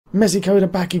Messy Coder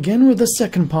back again with the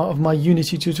second part of my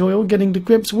Unity tutorial, getting to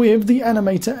grips with the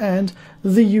Animator and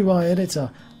the UI editor.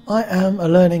 I am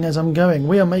learning as I'm going.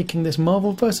 We are making this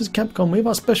Marvel vs. Capcom with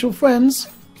our special friends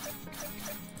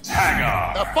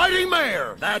Hagar! The Fighting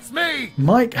Mayor! That's me!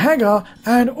 Mike Hagar,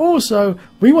 and also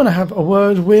we want to have a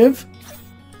word with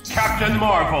Captain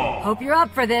Marvel! Hope you're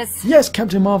up for this. Yes,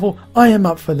 Captain Marvel, I am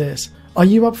up for this. Are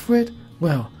you up for it?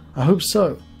 Well, I hope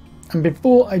so. And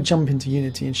before I jump into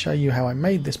Unity and show you how I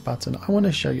made this button, I want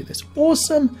to show you this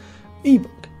awesome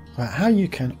ebook about how you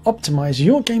can optimize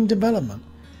your game development.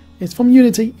 It's from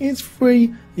Unity, it's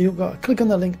free, you've got to click on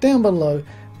the link down below,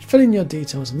 fill in your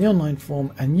details in the online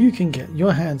form, and you can get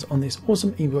your hands on this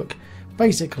awesome ebook.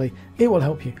 Basically, it will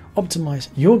help you optimize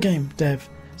your game dev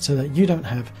so that you don't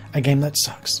have a game that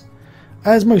sucks.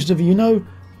 As most of you know,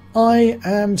 I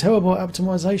am terrible at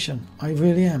optimization, I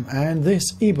really am, and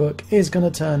this ebook is going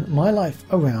to turn my life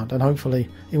around, and hopefully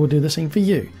it will do the same for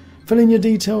you. Fill in your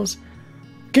details,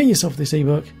 get yourself this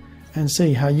ebook, and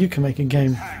see how you can make a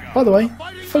game. By the way,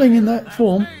 filling in that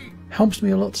form helps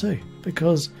me a lot too,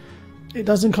 because it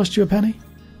doesn't cost you a penny,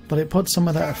 but it puts some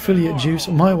of that affiliate juice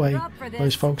my way,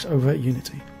 those folks over at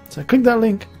Unity. So click that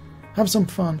link, have some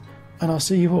fun, and I'll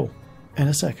see you all in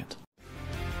a second.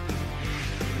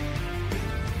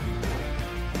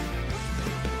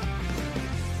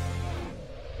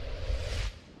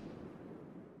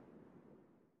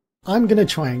 I'm going to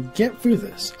try and get through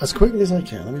this as quickly as I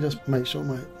can. Let me just make sure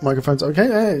my microphone's okay.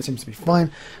 It seems to be fine.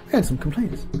 I had some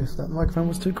complaints if that microphone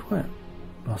was too quiet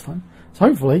last time. So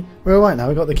hopefully we're alright now.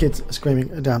 We've got the kids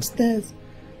screaming downstairs.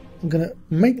 I'm going to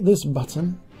make this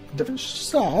button a different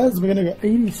size. We're going to go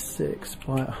 86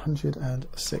 by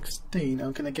 116.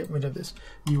 I'm going to get rid of this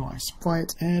UI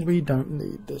sprite, and we don't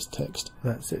need this text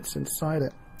that sits inside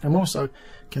it. I'm also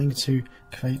going to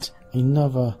create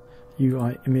another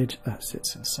UI image that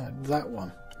sits inside that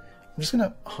one. I'm just going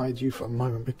to hide you for a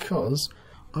moment because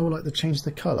I would like to change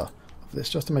the colour of this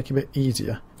just to make it a bit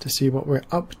easier to see what we're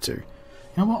up to. You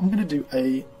know what, I'm going to do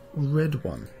a red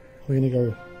one. We're going to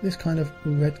go this kind of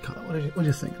red colour. What do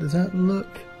you think? Does that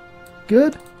look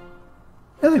good?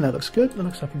 I think that looks good. That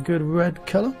looks like a good red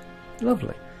colour.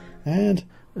 Lovely. And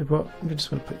I'm just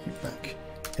going to put you back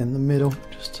in the middle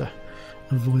just to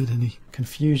avoid any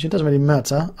confusion. It doesn't really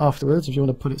matter afterwards if you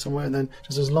want to put it somewhere, and then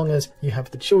just as long as you have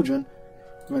the children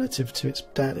relative to its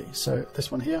daddy. So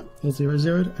this one here is 0,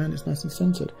 0, and it's nice and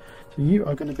centered. So you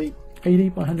are going to be 80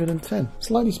 by 110,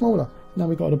 slightly smaller. Now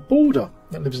we've got a border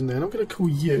that lives in there, and I'm going to call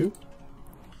you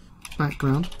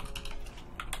background,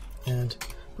 and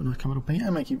when I come up here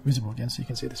and make it visible again so you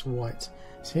can see this white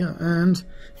here. And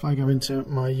if I go into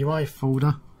my UI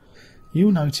folder,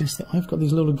 you'll notice that I've got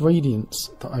these little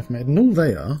gradients that I've made, and all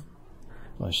they are,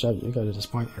 I'll show you, go to the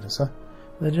sprite editor,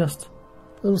 they're just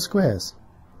little squares,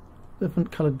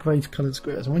 different coloured grey coloured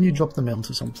squares, and when you drop them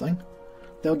onto something,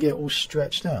 they'll get all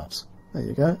stretched out. There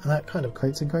you go, and that kind of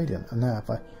creates a gradient. And now if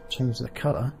I change the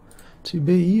colour to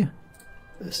be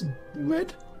this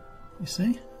red, you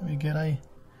see, we get a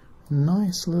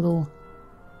nice little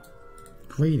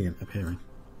gradient appearing.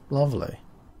 Lovely.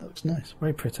 That looks nice,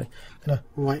 very pretty. I'm going to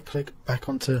right click back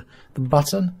onto the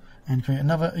button and create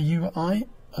another UI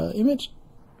image.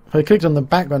 If I clicked on the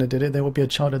background and did it, there will be a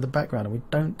child in the background, and we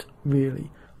don't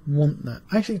really want that.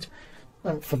 Actually,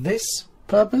 for this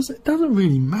purpose, it doesn't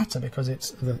really matter because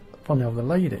it's the thumbnail of the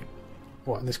lady.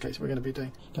 Well, in this case, we're going to be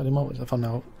doing Captain Marvel as the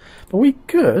thumbnail. But we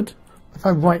could, if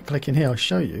I right click in here, I'll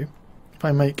show you. If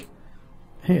I make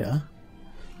here,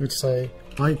 we would say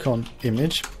icon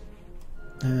image,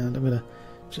 and I'm going to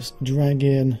just drag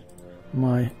in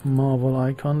my Marvel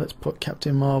icon. Let's put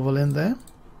Captain Marvel in there.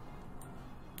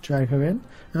 Drag her in.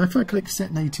 Now if I click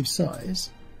set native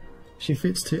size, she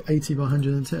fits to 80 by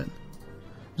 110. I'm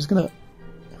just going to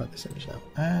write this image now.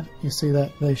 And you see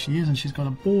that there she is, and she's got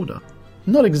a border.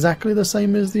 Not exactly the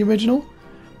same as the original,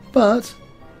 but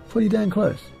pretty damn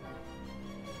close.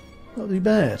 Not too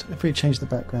bad. If we change the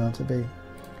background to be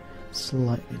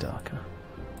slightly darker.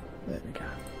 There we go.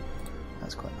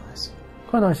 That's quite nice.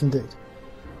 Quite nice indeed.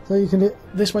 So you can do it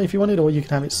this way if you wanted, or you can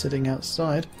have it sitting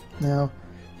outside. Now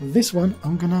this one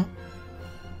I'm gonna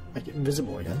make it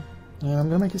invisible again, and I'm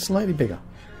gonna make it slightly bigger,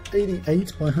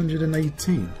 88 by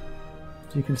 118.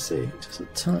 So you can see just a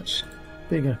touch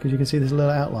bigger because you can see this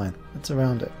little outline that's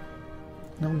around it.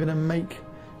 And I'm gonna make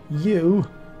you,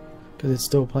 because it's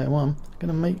still player 1, I'm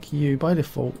gonna make you by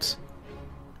default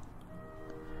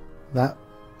that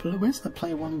blue. Where's that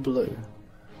player 1 blue?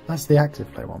 That's the active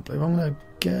player 1 blue. I'm going to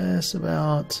guess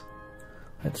about,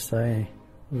 let's say,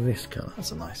 this colour.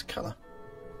 That's a nice colour.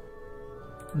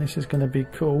 And this is going to be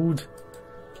called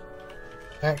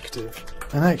active.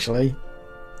 And actually,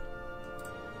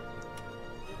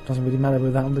 doesn't really matter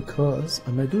with that one because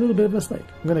I made a little bit of a mistake.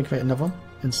 I'm going to create another one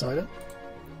inside it.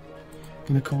 I'm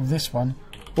going to call this one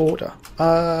border.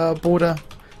 Border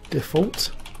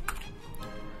default.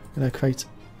 I'm going to create.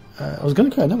 I was going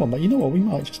to create another one, but you know what? We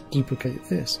might just duplicate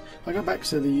this. If I go back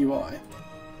to the UI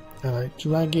and I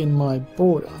drag in my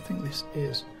border, I think this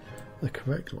is the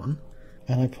correct one,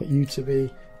 and I put you to be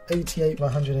 88 by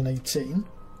 118, and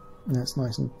that's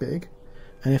nice and big.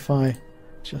 And if I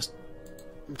just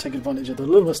take advantage of the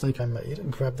little mistake I made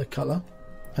and grab the color,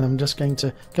 and I'm just going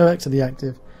to go back to the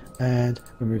active and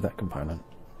remove that component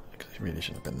because it really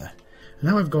shouldn't have been there. And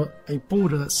now I've got a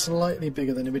border that's slightly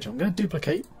bigger than the original. I'm going to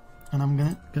duplicate, and I'm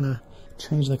going to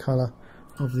change the color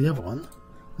of the other one,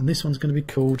 and this one's going to be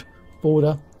called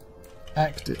border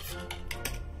active.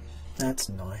 That's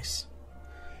nice.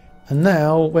 And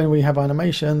now when we have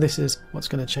animation, this is what's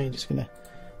going to change. It's going to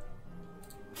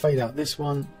fade out this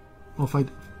one, or fade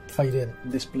in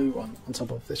this blue one on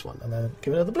top of this one, and then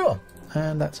give it another blue one.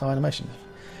 And that's how animation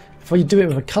is. If you do it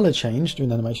with a color change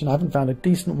during animation, I haven't found a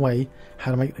decent way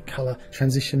how to make the color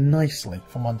transition nicely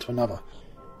from one to another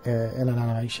in an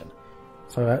animation.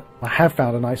 So I have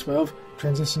found a nice way of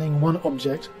transitioning one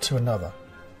object to another.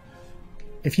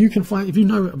 If you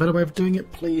know a better way of doing it,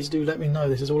 please do let me know.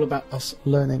 This is all about us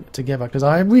learning together, because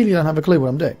I really don't have a clue what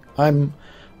I'm doing. I'm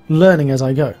learning as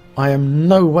I go. I am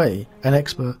no way an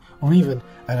expert or even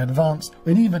an advanced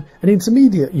or even an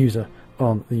intermediate user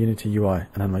on the Unity UI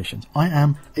and animations. I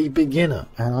am a beginner,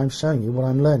 and I'm showing you what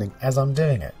I'm learning as I'm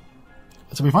doing it.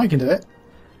 So if I can do it,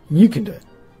 you can do it.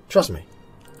 Trust me,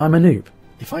 I'm a noob.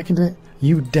 If I can do it,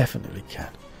 you definitely can.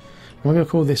 I'm going to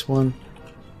call this one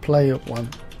Player 1.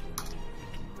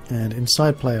 And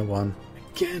inside Player 1,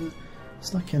 again,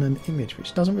 it's like in an image,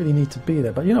 which doesn't really need to be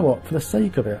there. But you know what? For the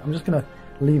sake of it, I'm just going to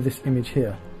leave this image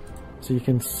here so you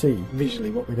can see visually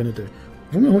what we're going to do.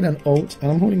 I'm going to hold down Alt,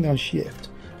 and I'm holding down Shift,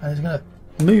 and it's going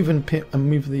to move and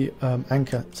move the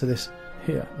anchor to this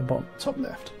here, the bottom, top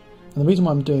left. And the reason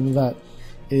why I'm doing that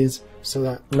is so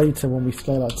that later when we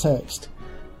scale our text,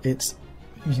 it's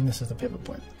using this as the pivot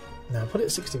point. Now put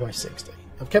it 60 by 60.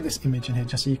 I've kept this image in here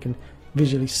just so you can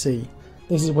visually see.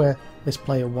 This is where this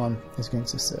Player 1 is going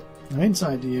to sit. Now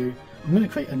inside you, I'm going to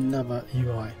create another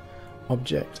UI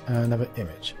object, another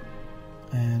image.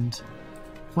 And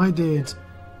if I did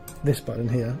this button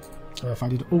here, or if I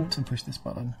did Alt and push this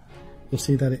button, you'll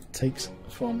see that it takes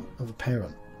from the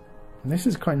parent. And this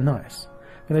is quite nice.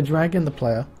 I'm going to drag in the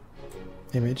player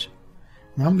image.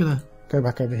 Now I'm going to go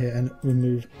back over here and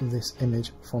remove this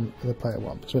image from the Player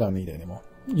 1 because we don't need it anymore.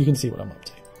 You can see what I'm up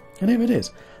to. And here it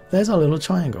is. There's our little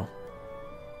triangle.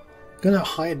 I'm going to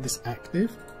hide this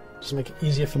active just to make it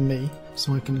easier for me,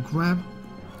 so I can grab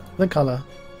the color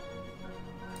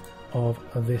of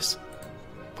this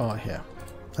bar here.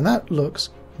 And that looks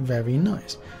very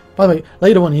nice. By the way,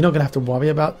 later on you're not going to have to worry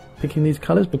about picking these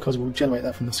colors because we'll generate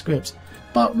that from the scripts.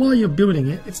 But while you're building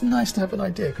it, it's nice to have an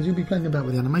idea because you'll be playing about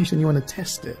with the animation, you want to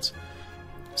test it.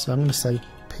 So I'm going to say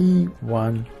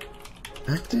P1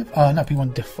 active. Oh no,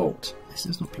 P1 default. This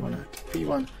is not P1 active.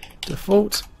 P1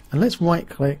 default. And let's right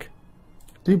click,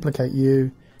 duplicate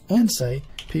you, and say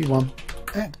P1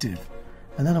 active.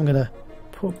 And then I'm going to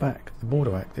put back the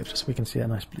border active just so we can see a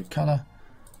nice blue color.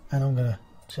 And I'm going to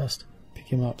just pick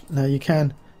him up. Now you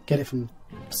can get it from,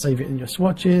 save it in your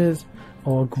swatches,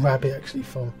 or grab it actually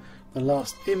from the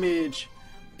last image,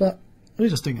 but we're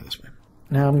just doing it this way.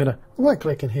 Now I'm going to right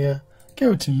click in here,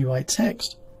 go to UI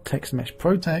text, text mesh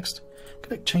pro text. I'm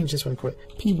going to change this one and call it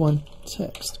P1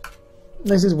 text.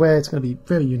 This is where it's going to be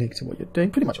very unique to what you're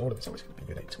doing. Pretty much all of it's always going to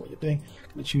be unique to what you're doing.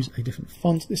 I'm going to choose a different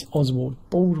font. This Oswald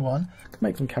bold one. I can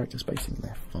make some character spacing in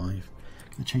there, 5. I'm going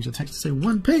to change the text to say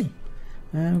 1p.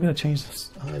 And I'm going to change this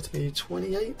to be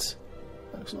 28.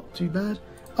 That's not too bad.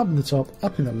 Up in the top,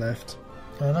 up in the left,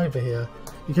 and over here.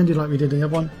 You can do like we did in the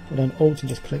other one. Hold on Alt and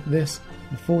just click this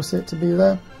and force it to be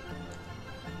there.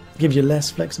 Gives you less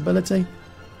flexibility.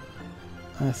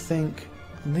 I think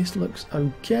this looks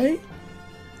okay.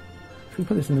 If we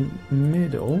put this in the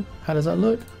middle, how does that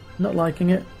look? Not liking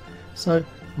it. So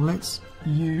let's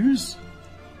use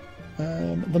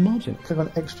the margin. Click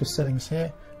on extra settings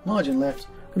here. Margin left.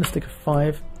 I'm going to stick a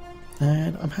 5,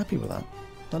 and I'm happy with that.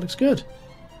 That looks good.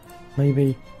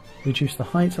 Maybe reduce the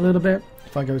height a little bit.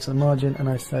 If I go to the margin and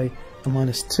I say a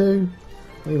 -2,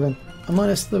 or even a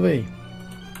 -3,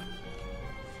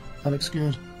 that looks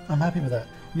good. I'm happy with that.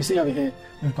 You see over here,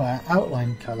 we've got our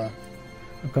outline color.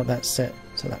 We've got that set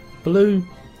to that blue,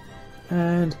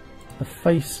 and the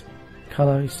face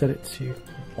color, we set it to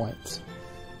white.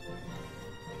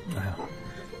 Wow.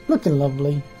 Looking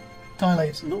lovely.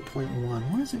 Dilate's 0.1.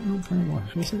 Why is it 0.1?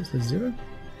 Should we set it to 0?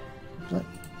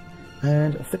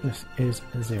 and thickness is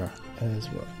 0 as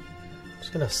well. I'm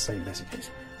just going to save this in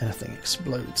case anything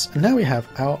explodes. And now we have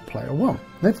our player 1.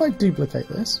 Now if I duplicate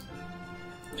this,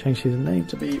 change his name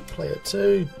to be player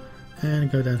 2,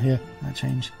 and go down here and I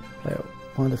change player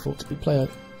 1 default to be player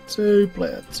 2,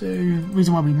 player 2. The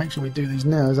reason why we make sure we do these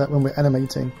now is that when we're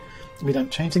animating, we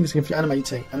don't change things. If you're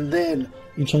animating and then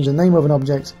you change the name of an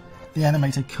object, the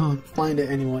animator can't find it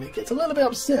anymore. It gets a little bit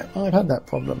upset. I've had that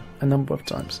problem a number of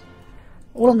times.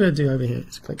 All I'm going to do over here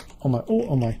is click on my Alt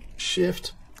on my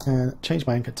Shift and change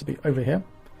my anchor to be over here.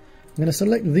 I'm going to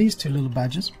select these two little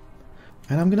badges,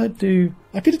 and I'm going to do,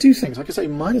 I could do two things. I could say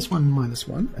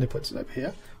 -1, and it puts it over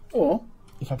here, or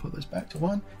if I put this back to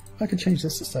 1, I could change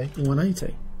this to say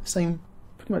 180. Same,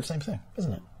 pretty much the same thing,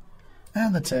 isn't it?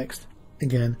 And the text,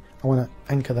 again, I want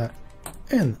to anchor that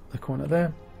in the corner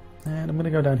there, and I'm going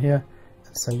to go down here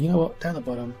and say, you know what, down the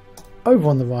bottom, over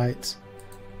on the right,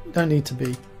 you don't need to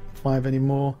be 5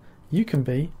 anymore, you can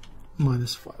be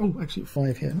 -5. Oh, actually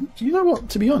 5 here. Do you know what,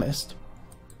 to be honest,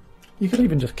 you could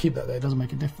even just keep that there, it doesn't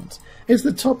make a difference. It's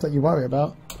the top that you worry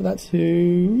about, but that's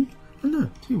who... Oh no,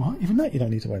 do you what? Even that you don't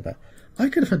need to worry about. I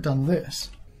could have done this.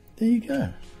 There you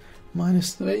go.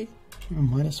 -3, even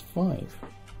 -5.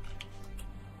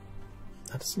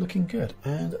 That's looking good.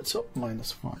 And top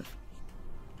 -5.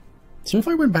 So if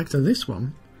I went back to this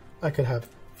one, I could have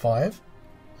 5,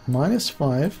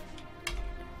 -5,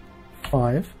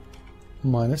 5,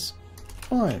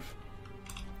 -5.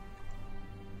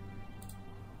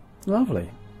 Lovely.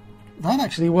 That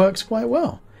actually works quite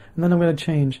well. And then I'm going to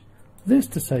change this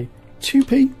to say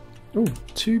 2p. Oh,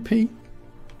 2p.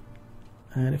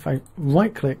 And if I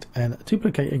right clicked and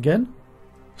duplicate again,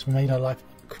 so we made our life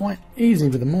quite easy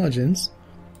with the margins.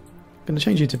 I'm going to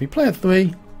change you to be player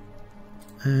 3.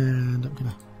 And I'm going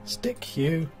to stick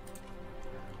you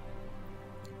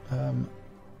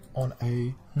on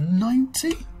a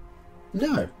 90?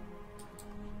 No.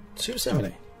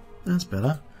 270. That's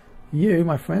better. You,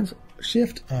 my friends,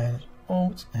 Shift and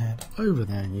Alt, and over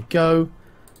there you go.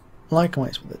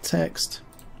 Likewise with the text,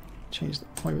 change the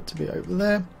point to be over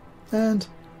there, and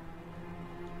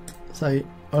say,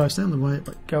 oh, it's down the right,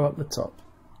 but go up the top.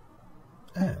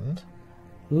 And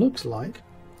looks like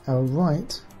our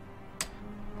right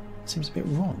seems a bit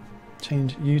wrong.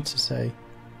 Change you to say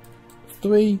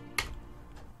 3.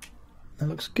 That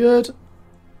looks good.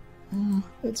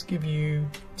 Let's give you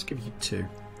 2.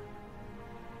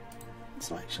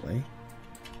 So actually,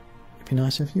 it'd be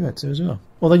nice if you had to as well.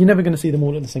 Although you're never going to see them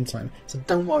all at the same time, so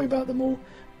don't worry about them all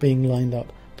being lined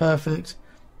up perfect.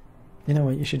 You know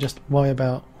what? You should just worry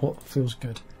about what feels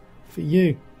good for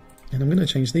you. And I'm going to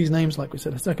change these names, like we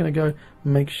said a second ago.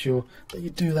 Make sure that you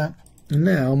do that.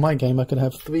 Now, my game, I could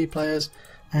have 3 players,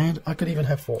 and I could even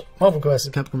have 4. Marvel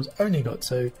vs. Capcom's only got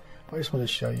 2. But I just want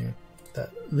to show you that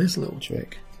this little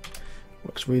trick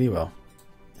works really well.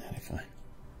 And if I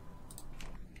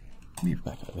move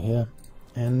back over here,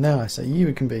 and now I say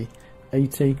you can be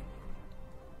 80,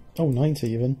 oh 90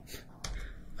 even.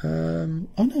 Oh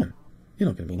no, you're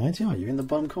not going to be 90, are you? In the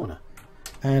bottom corner.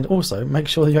 And also make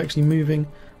sure that you're actually moving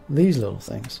these little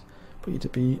things. Put you to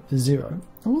be 0.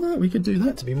 Although we could do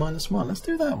that to be -1. Let's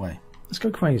do that way. Let's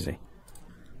go crazy.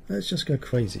 Let's just go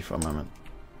crazy for a moment.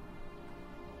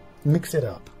 Mix it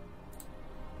up.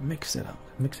 Mix it up.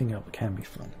 Mixing up can be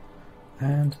fun.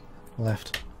 And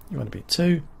left, you want to be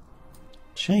 2.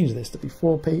 Change this to be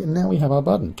 4p, and now we have our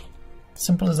button.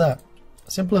 Simple as that.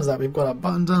 Simple as that. We've got our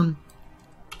button done.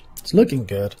 It's looking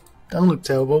good. Don't look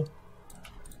terrible.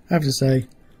 I have to say,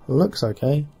 looks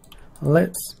okay.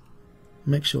 Let's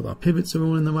make sure that our pivots are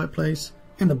all in the right place.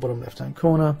 In the bottom left hand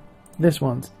corner. This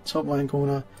one's top right hand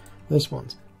corner. This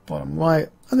one's bottom right.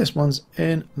 And this one's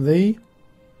in the...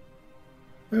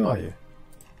 Where are you?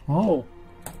 Oh,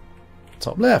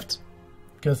 top left.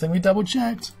 Good thing we double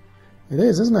checked. It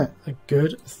is, isn't it? A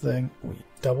good thing we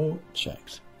double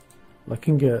checked.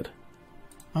 Looking good.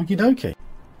 Okie dokie.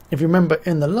 If you remember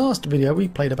in the last video we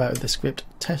played about the script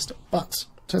test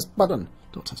button.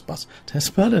 Not test bus,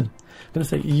 test button. I'm going to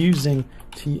say using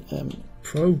TM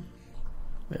Pro.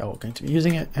 We are going to be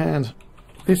using it, and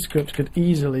this script could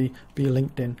easily be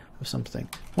linked in with something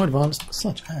more advanced,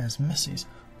 such as Messi's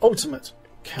Ultimate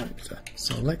Character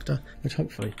Selector, which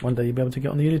hopefully one day you'll be able to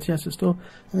get on the Unity Asset Store.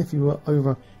 And if you were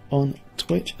over on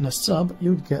Twitch and a sub, you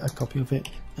would get a copy of it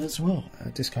as well at a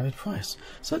discounted price.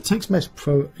 So Text Mesh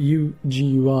Pro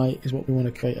UGUI is what we want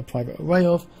to create a private array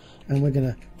of, and we're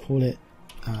going to call it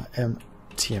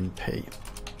MTMP.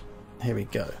 Here we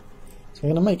go. So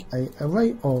we're going to make an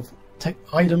array of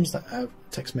items that have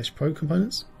Text Mesh Pro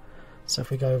components. So if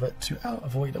we go over to our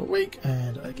avoid a week,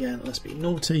 and again let's be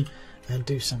naughty and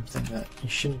do something that you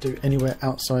shouldn't do anywhere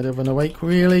outside of an awake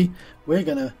really. We're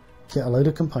going to get a load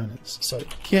of components. So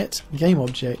get game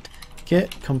object,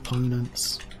 get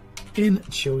components in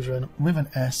children with an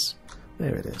S.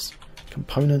 There it is.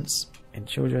 Components in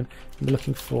children. And we're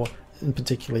looking for, in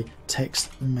particularly,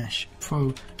 Text Mesh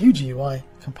Pro UGUI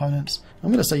components. I'm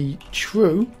going to say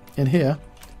true in here.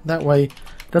 That way,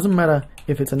 it doesn't matter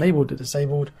if it's enabled or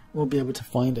disabled, we'll be able to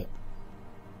find it.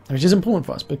 Which is important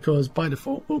for us because by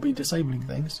default we'll be disabling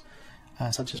things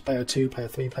such as player 2, player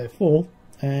 3, player 4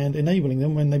 and enabling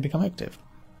them when they become active.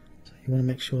 So you want to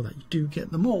make sure that you do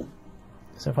get them all.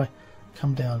 So if I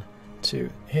come down to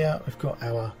here, we've got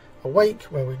our awake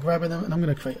where we're grabbing them, and I'm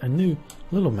going to create a new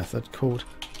little method called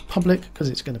public because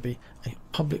it's going to be a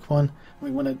public one.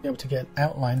 We want to be able to get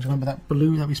outlines. Remember that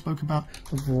blue that we spoke about?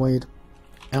 Void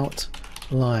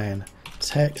outline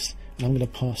text, and I'm going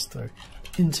to pass through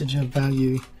integer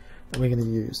value that we're going to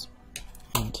use.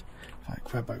 And if I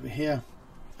grab over here,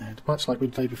 and much like we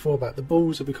played before about the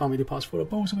balls, if we can't really pass through a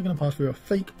ball, so we're going to pass through a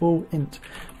fake ball int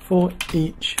for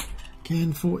each.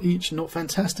 Again, for each, not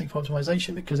fantastic for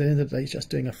optimization because at the end of the day it's just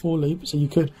doing a for loop. So you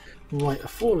could write a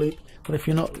for loop, but if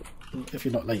you're not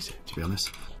lazy, to be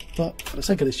honest. But for the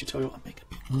sake of this tutorial, I'm making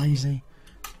a bit lazy.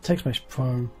 Text Mesh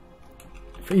Pro.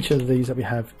 For each of these that we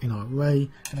have in our array,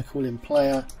 I'm going to call in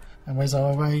player. And where's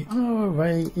our array? Our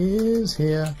array is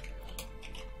here.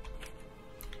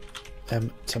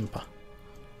 Temper.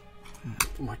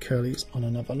 Put my curlies on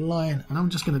another line, and I'm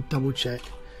just going to double check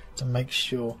to make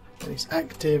sure that he's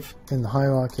active in the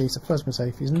hierarchy. So first I'm going to say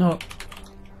if he's not,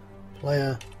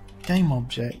 player game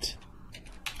object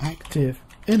active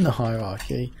in the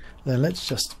hierarchy, then let's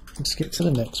just skip to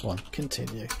the next one.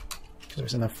 Continue. Because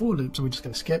it's in a for loop, so we're just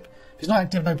going to skip. If he's not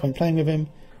active, no point playing with him.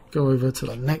 Go over to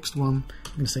the next one.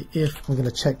 I'm going to say if. We're going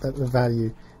to check that the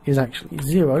value is actually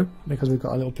 0 because we've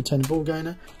got a little pretend ball going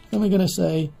there. Then we're going to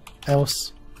say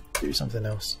else, do something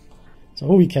else. So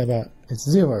all we care about is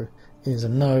 0 is a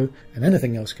no, and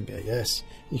anything else can be a yes.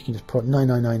 You can just put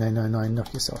 99999,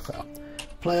 knock yourself out.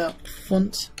 Player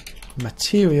font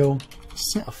material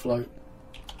set afloat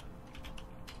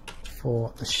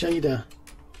for the shader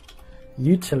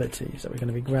utilities that we're going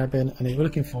to be grabbing, and we're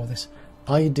looking for this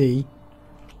ID.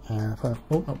 Oh,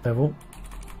 not bevel.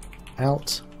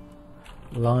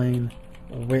 Outline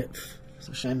width. It's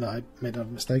a shame that I made a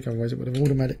mistake, otherwise it would have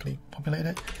automatically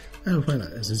populated it. And we'll put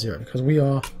that as a 0 because we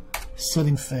are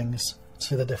setting things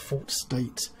to the default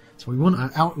state. So we want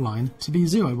our outline to be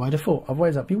 0 by default,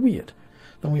 otherwise that'd be weird.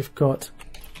 Then we've got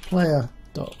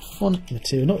player.font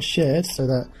material, not shared, so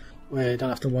that we don't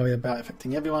have to worry about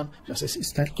affecting everyone. Just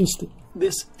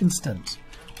this instance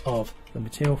of the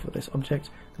material for this object.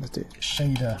 Let's do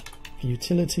shader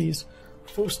utilities,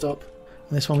 full stop.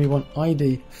 And this one we want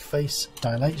ID face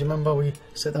dilate. Do you remember we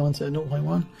set that one to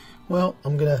 0.1? Well,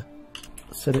 I'm going to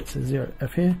set it to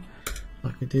 0f here,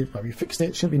 like we did, but we fixed it.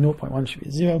 It should be 0.1, should be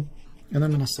 0. And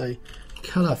I'm going to say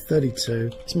color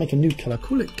 32. Let's make a new color.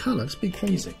 Call it color. Let's be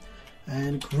crazy.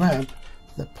 And grab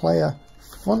the player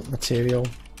font material.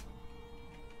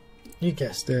 You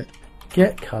guessed it.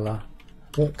 Get color.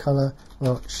 What color?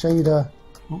 Well, shader.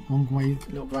 Oh, wrong way,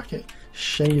 little bracket.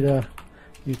 Shader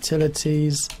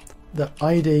utilities. The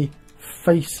ID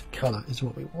face color is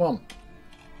what we want.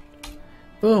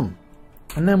 Boom.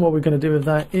 And then what we're going to do with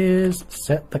that is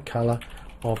set the color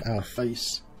of our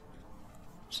face.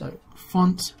 So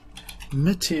font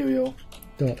material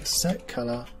dot set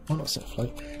color, well not set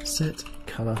float, set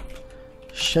color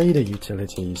shader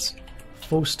utilities,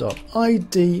 full stop,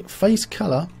 ID face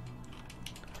color.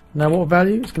 Now what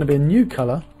value? It's going to be a new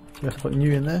color, so we have to put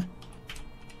new in there,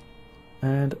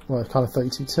 and well, color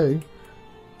 32 too.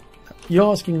 You're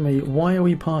asking me why are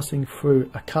we passing through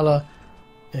a color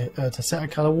to set a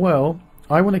color? Well,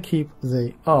 I want to keep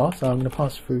the R, so I'm going to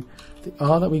pass through the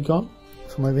R that we got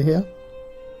from over here,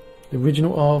 the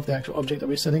original R of the actual object that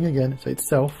we're setting again, so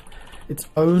itself, its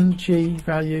own G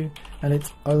value and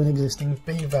its own existing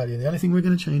B value. The only thing we're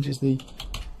going to change is the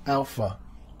alpha,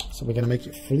 so we're going to make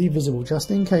it fully visible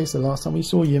just in case the last time we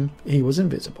saw him he was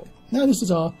invisible. Now this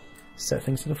is our set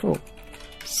things to default.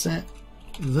 Set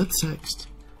the text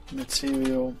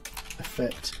material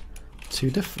effect to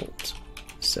default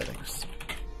settings.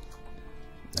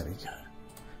 There we go.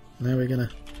 Now we're going to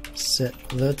set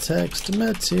the text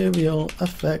material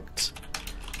effect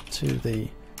to the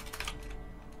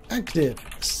active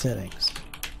settings.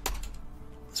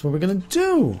 That's what we're going to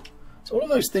do. So all of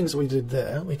those things we did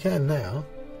there, we can now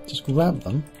just grab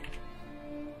them.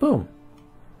 Boom.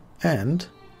 And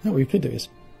what we could do is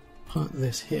put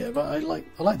this here, but I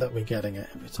like that we're getting it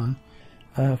every time.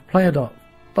 Player dot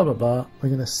blah blah blah. We're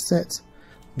going to set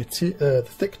the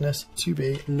thickness to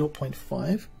be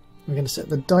 0.5. We're going to set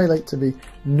the dilate to be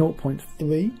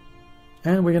 0.3,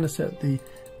 and we're going to set the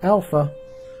alpha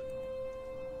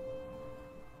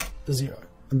 0.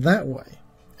 And that way,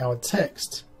 our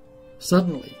text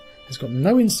suddenly has got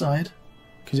no inside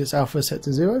because its alpha is set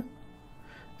to 0,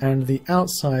 and the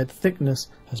outside thickness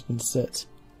has been set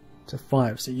to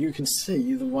 5. So you can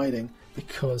see the writing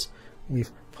because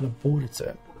we've put a border to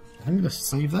it. I'm going to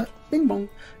save that. Bing bong.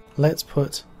 Let's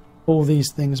put all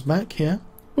these things back here.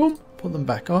 Boom. Put them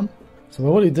back on. So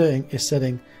what we're doing is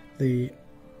setting the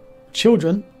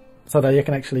children so that you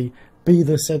can actually be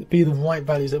the right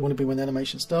values that want to be when the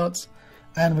animation starts.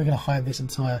 And we're going to hide this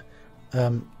entire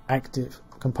active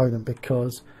component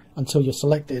because until you're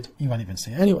selected, you won't even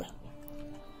see it anyway.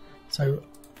 So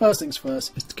first things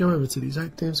first is to go over to these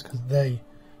actives because they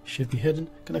should be hidden.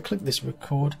 I'm going to click this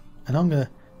record, and I'm going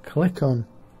to click on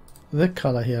the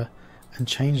color here and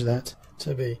change that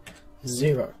to be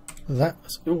 0. That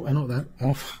was, oh, and not that.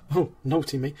 Oh,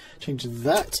 naughty me. Change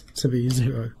that to be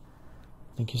 0.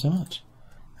 Thank you so much.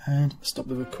 And stop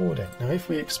the recording. Now if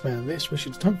we expand this, we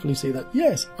should hopefully see that,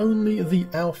 yes, only the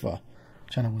alpha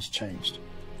channel was changed.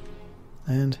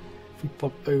 And if we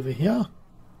pop over here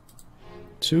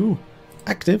to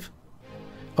active.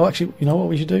 Oh, actually, you know what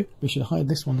we should do? We should hide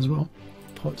this one as well.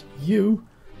 Put U,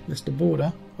 Mr.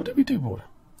 Border. What did we do, border?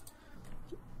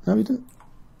 No, we didn't.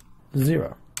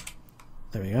 0.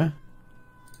 There we go.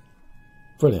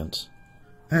 Brilliant.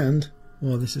 And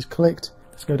while this is clicked,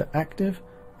 let's go to active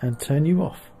and turn you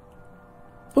off.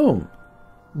 Boom.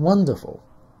 Wonderful.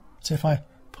 So if I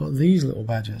put these little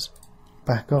badges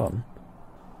back on,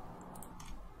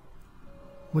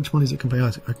 which one is it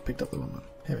compared? I picked up the wrong one.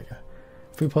 Here we go.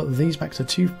 If we put these back to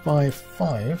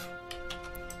 255,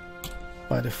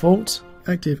 by default,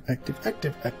 active, active,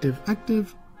 active, active,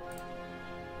 active.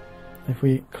 If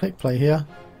we click play here,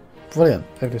 brilliant,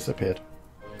 they've disappeared.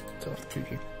 So off the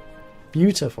preview.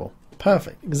 Beautiful,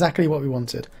 perfect, exactly what we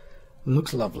wanted.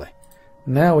 Looks lovely.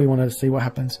 Now we want to see what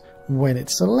happens when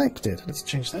it's selected. Let's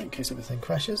change that in case everything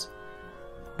crashes.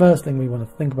 First thing we want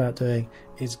to think about doing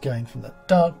is going from that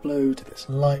dark blue to this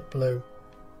light blue.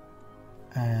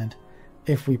 And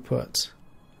if we put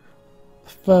the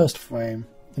first frame,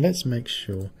 let's make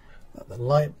sure that the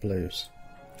light blues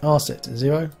are set to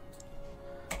 0.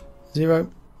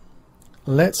 0.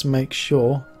 Let's make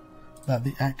sure that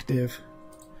the active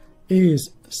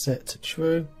is set to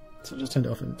true. So just turn it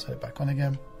off and turn it back on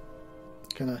again.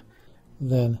 Gonna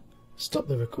then stop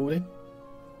the recording.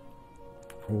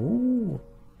 Ooh.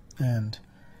 And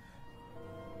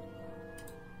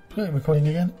play the recording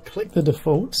again. Click the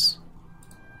defaults.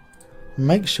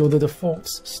 Make sure the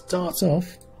defaults starts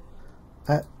off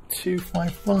at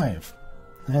 255.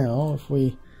 Now, if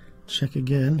we check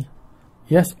again,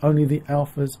 yes, only the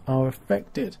alphas are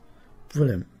affected.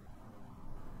 Brilliant.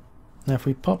 Now, if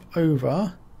we pop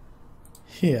over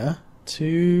here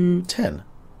to 10.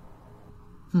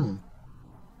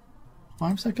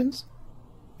 5 seconds?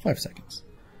 5 seconds.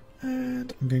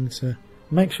 And I'm going to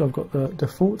make sure I've got the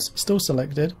defaults still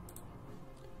selected.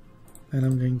 And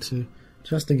I'm going to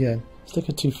just again stick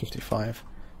a 255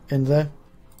 in there.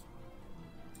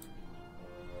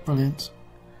 Brilliant.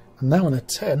 And now on a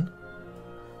 10,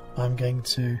 I'm going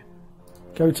to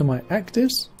go to my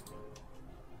actives,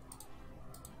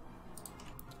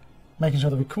 making sure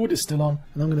the record is still on,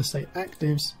 and I'm going to say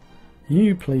actives,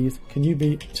 you please, can you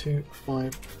be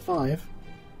 255?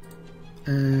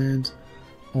 And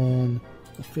on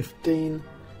the 15,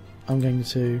 I'm going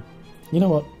to, you know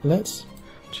what, let's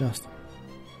just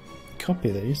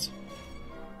copy these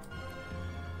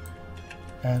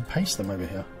and paste them over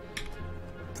here.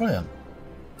 Brilliant.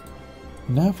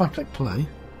 Now if I click play,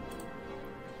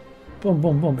 boom,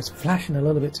 boom, boom, it's flashing a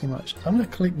little bit too much. So I'm going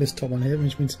to click this top one here,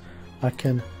 which means I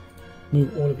can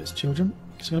move all of its children.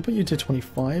 So I'm going to put you to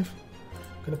 25.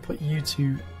 I'm going to put you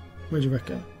to, where do you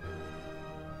reckon?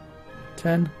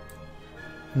 10.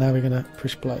 Now we're going to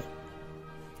push play.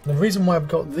 The reason why I've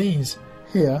got these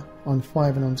here on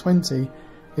 5 and on 20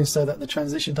 is so that the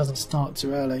transition doesn't start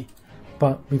too early,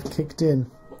 but we've kicked in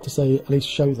to say at least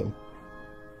show them.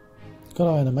 Got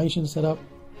our animation set up,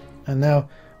 and now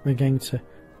we're going to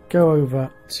go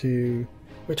over to,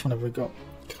 which one have we got?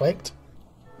 Clicked.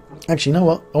 Actually, you know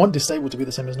what? I want disabled to be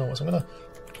the same as normal, so I'm going to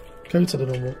go to the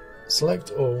normal,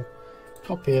 select all,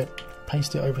 copy it,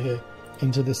 paste it over here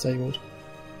into disabled.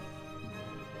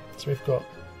 So we've got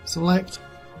select.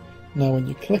 Now when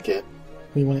you click it,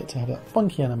 we want it to have that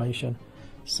funky animation.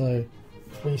 So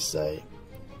if we say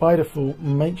by default,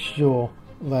 make sure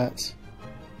that,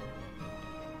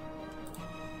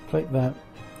 click that,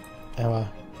 our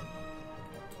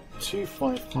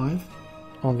 255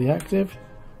 on the active,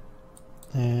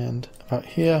 and about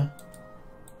here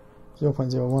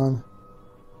 0.01,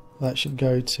 that should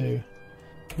go to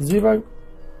 0.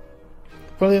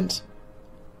 Brilliant.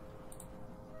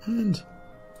 And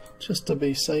just to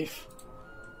be safe,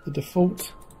 the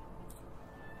default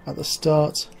at the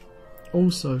start,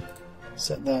 also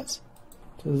set that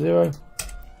to 0.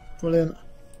 Brilliant.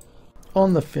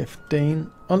 On the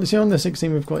 15, on the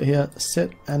 16 we've got here,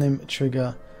 set anim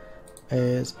trigger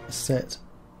is set.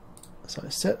 So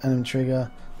set anim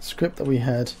trigger, script that we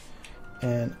had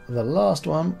in the last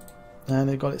one, and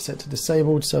it got it set to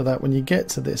disabled so that when you get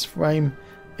to this frame,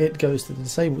 it goes to the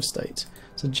disabled state.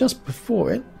 So just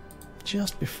before it,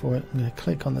 I'm going to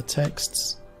click on the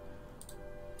texts,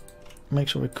 make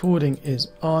sure recording is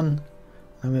on.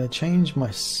 I'm going to change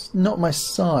my, not my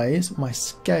size, my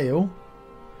scale.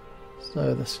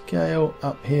 So the scale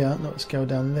up here, not the scale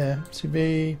down there, to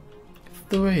be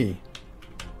 3.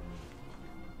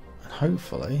 And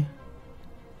hopefully,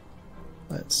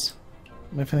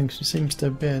 everything seems to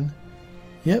have been,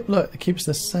 yep, look, it keeps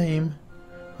the same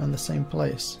and the same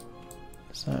place.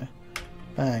 So,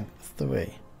 bang,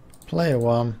 3. Player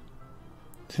 1. Do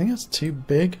you think that's too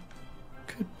big?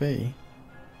 Could be.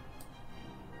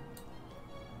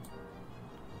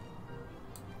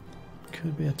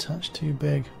 Could be a touch too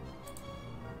big.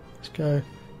 Let's go.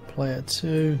 Player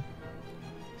 2.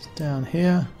 It's down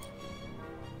here.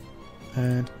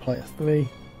 And player 3.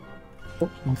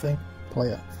 Oops, one thing.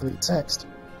 Player 3 text.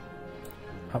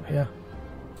 Up here.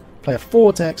 Player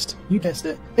 4 text. You guessed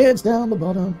it. It's down the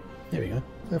bottom. Here we go.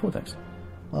 Player 4 text.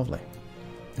 Lovely.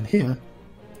 And here,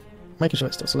 making sure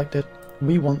it's still selected,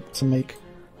 we want to make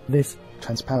this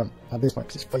transparent at this point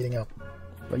because it's fading out.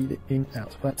 Fading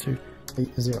out. For that to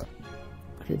be 0.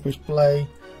 If you push play,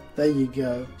 there you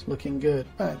go. It's looking good.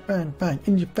 Bang, bang, bang.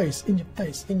 In your face, in your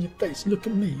face, in your face. Look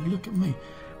at me, look at me.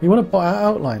 We want to put our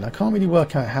outline. I can't really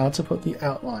work out how to put the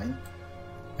outline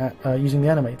using the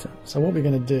animator. So what we're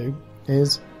going to do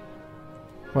is,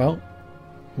 well,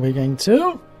 we're going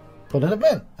to put an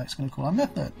event. That's going to call our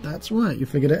method. That's right, you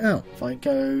figured it out. If I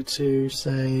go to,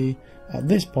 say, at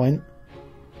this point,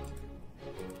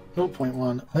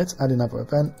 0.1, let's add another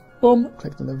event. Boom,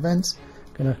 clicked on events.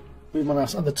 Going to move my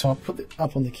mouse at the top, put it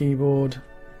up on the keyboard,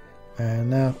 and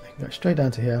now I can go straight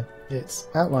down to here. It's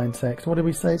outline text. What did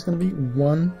we say it's going to be?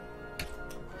 1.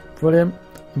 Brilliant.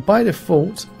 And by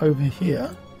default, over here,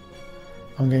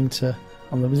 I'm going to,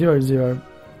 on the 00,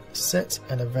 set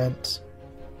an event.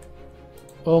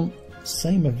 Boom.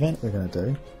 Same event we're going to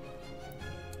do.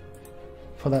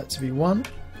 For that to be 1.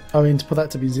 I mean, to put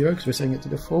that to be 0 because we're setting it to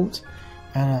default.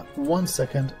 And at 1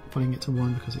 second, putting it to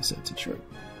 1 because it's set to true.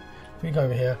 If we go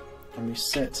over here and we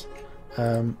set,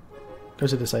 go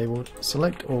to disabled,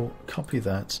 select or copy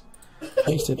that,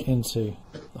 paste it into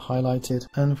the highlighted,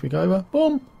 and if we go over,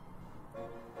 boom!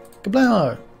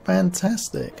 Kablow!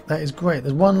 Fantastic! That is great.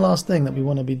 There's one last thing that we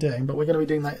want to be doing, but we're going to be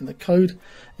doing that in the code,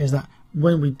 is that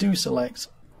when we do select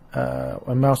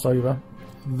a mouse over,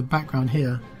 the background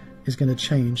here is going to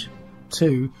change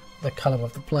to the colour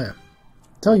of the player.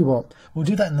 Tell you what, we'll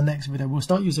do that in the next video. We'll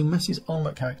start using Messi's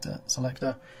onward character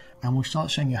selector, and we'll start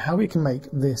showing you how we can make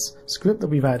this script that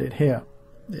we've added here,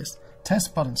 this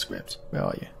test button script. Where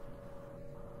are you?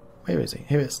 Where is he?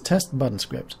 Here it is, test button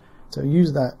script. So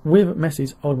use that with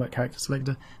Messi's onward character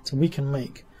selector so we can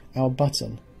make our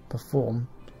button perform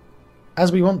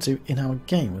as we want to in our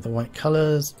game with the right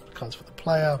colours for the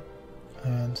player,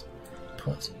 and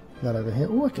put that over here.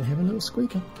 Oh, I can hear a little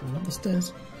squeaker coming up the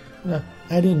stairs. I'm going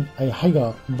to add in a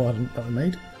Hagar button that we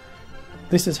made.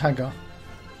 This is Hagar.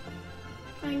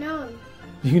 I know.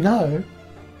 You know?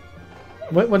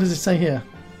 What does it say here?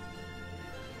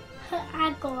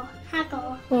 Hagar.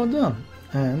 Hagar. Well done.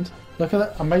 And look at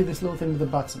that. I made this little thing with the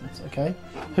buttons. Okay.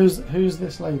 Who's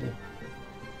this lady?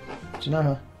 Do you know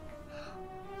her?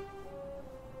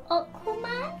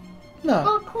 Aquaman?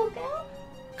 No. Aquagirl?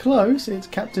 Close. It's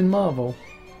Captain Marvel.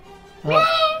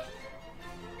 Right.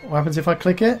 What happens if I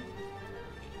click it?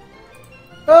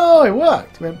 Oh, it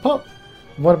worked. It went pop.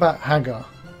 What about Hagar?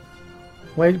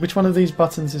 Wait, which one of these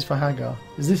buttons is for Hagar?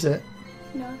 Is this it?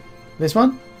 No. This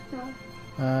one?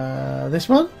 No. This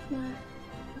one? No.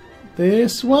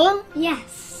 This one?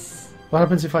 Yes. What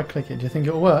happens if I click it? Do you think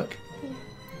it'll work? Yeah.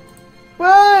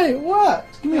 Wait, what?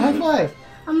 Give me a high five.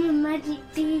 I'm a magic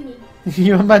genie.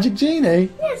 You're a magic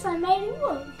genie? Yes, I made it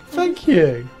work. Thank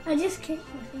you. I just clicked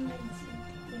my finger and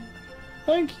said it.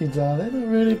 Thank you, darling. I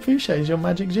really appreciate your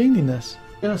magic geniness.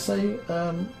 You going to say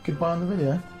goodbye on the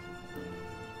video?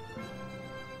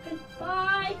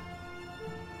 Goodbye.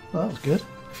 Well, that was good.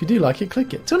 If you do like it,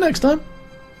 click it. Till next time.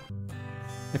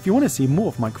 If you want to see more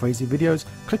of my crazy videos,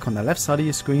 click on the left side of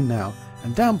your screen now.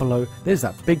 And down below there's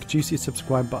that big juicy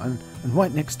subscribe button, and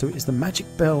right next to it is the magic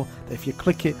bell that if you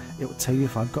click it, it will tell you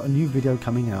if I've got a new video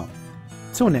coming out.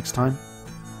 Till next time,